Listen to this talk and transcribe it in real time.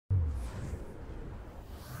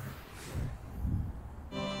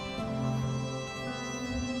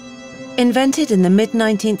Invented in the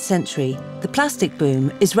mid-19th century, the plastic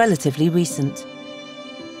boom is relatively recent.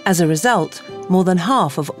 As a result, more than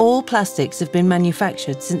half of all plastics have been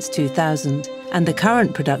manufactured since 2000, and the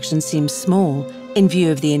current production seems small in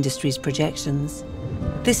view of the industry's projections.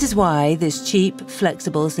 This is why this cheap,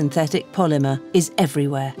 flexible synthetic polymer is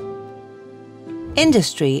everywhere.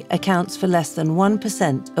 Industry accounts for less than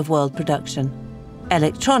 1% of world production.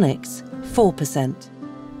 Electronics, 4%.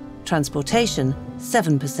 Transportation,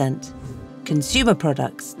 7%. Consumer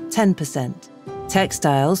products, 10%.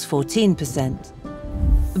 Textiles,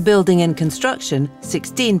 14%. Building and construction,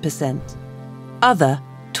 16%. Other,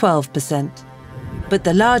 12%. But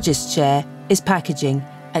the largest share is packaging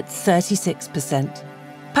at 36%.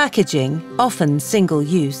 Packaging, often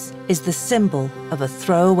single-use, is the symbol of a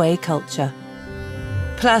throwaway culture.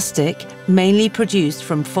 Plastic, mainly produced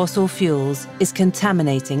from fossil fuels, is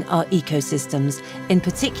contaminating our ecosystems, in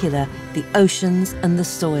particular the oceans and the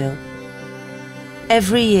soil.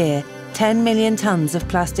 Every year, 10 million tons of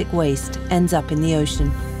plastic waste ends up in the ocean,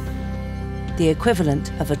 the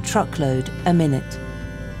equivalent of a truckload a minute.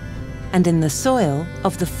 And in the soil,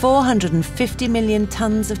 of the 450 million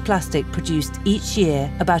tons of plastic produced each year,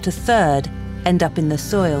 about a third end up in the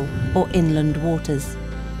soil or inland waters.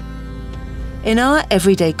 In our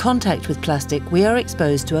everyday contact with plastic, we are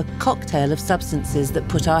exposed to a cocktail of substances that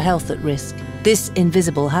put our health at risk. This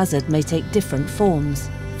invisible hazard may take different forms.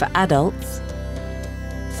 For adults,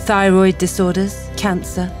 thyroid disorders,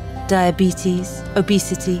 cancer, diabetes,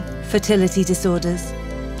 obesity, fertility disorders,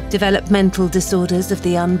 developmental disorders of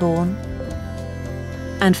the unborn.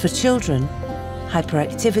 And for children,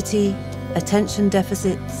 hyperactivity, attention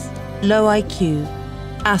deficits, low IQ,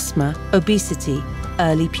 asthma, obesity,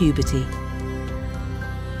 early puberty.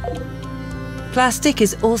 Plastic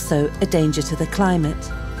is also a danger to the climate.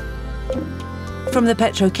 From the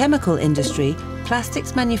petrochemical industry,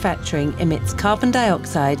 plastics manufacturing emits carbon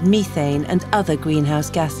dioxide, methane, and other greenhouse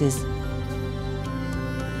gases.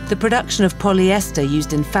 The production of polyester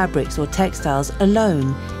used in fabrics or textiles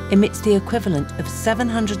alone emits the equivalent of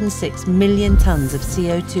 706 million tons of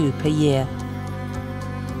CO2 per year.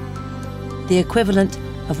 The equivalent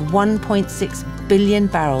of 1.6 billion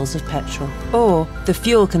barrels of petrol, or the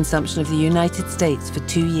fuel consumption of the United States for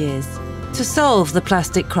 2 years. To solve the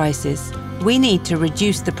plastic crisis, we need to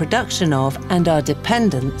reduce the production of and our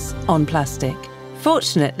dependence on plastic.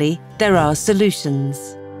 Fortunately, there are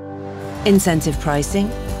solutions. Incentive pricing,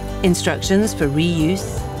 instructions for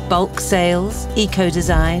reuse, bulk sales,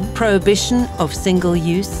 eco-design, prohibition of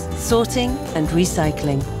single-use, sorting and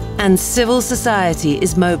recycling. And civil society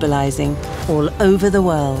is mobilizing all over the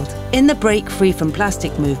world. In the Break Free from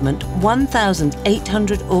Plastic movement,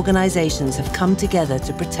 1,800 organizations have come together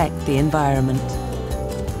to protect the environment.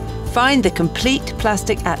 Find the complete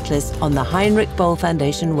plastic atlas on the Heinrich-Böll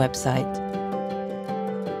Foundation website.